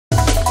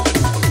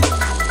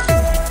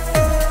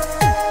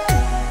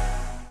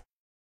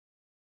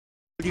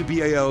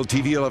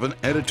WBAL-TV 11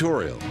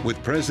 editorial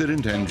with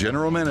President and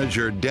General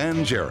Manager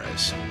Dan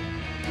Jarris.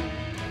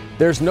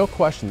 There's no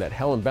question that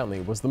Helen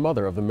Bentley was the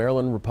mother of the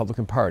Maryland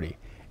Republican Party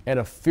and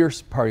a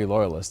fierce party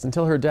loyalist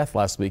until her death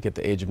last week at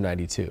the age of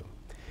 92.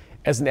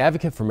 As an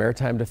advocate for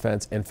maritime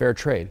defense and fair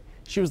trade,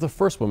 she was the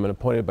first woman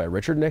appointed by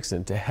Richard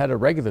Nixon to head a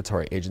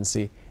regulatory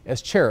agency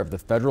as chair of the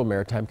Federal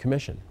Maritime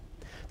Commission.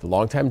 The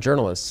longtime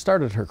journalist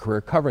started her career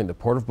covering the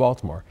Port of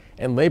Baltimore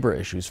and labor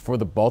issues for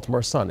the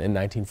Baltimore Sun in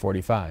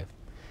 1945.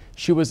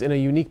 She was in a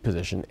unique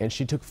position, and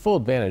she took full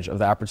advantage of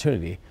the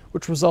opportunity,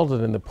 which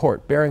resulted in the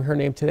port bearing her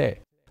name today.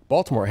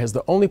 Baltimore has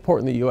the only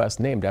port in the U.S.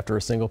 named after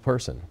a single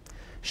person.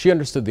 She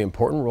understood the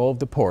important role of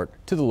the port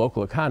to the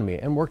local economy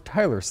and worked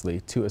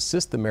tirelessly to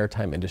assist the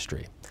maritime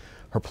industry.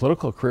 Her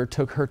political career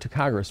took her to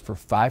Congress for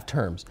 5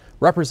 terms,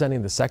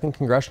 representing the 2nd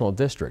Congressional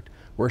District,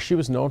 where she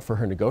was known for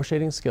her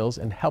negotiating skills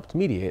and helped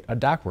mediate a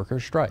dock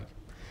workers' strike.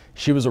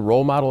 She was a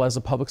role model as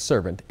a public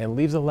servant and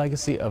leaves a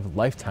legacy of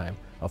lifetime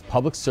of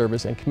public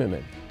service and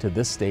commitment to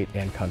this state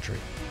and country.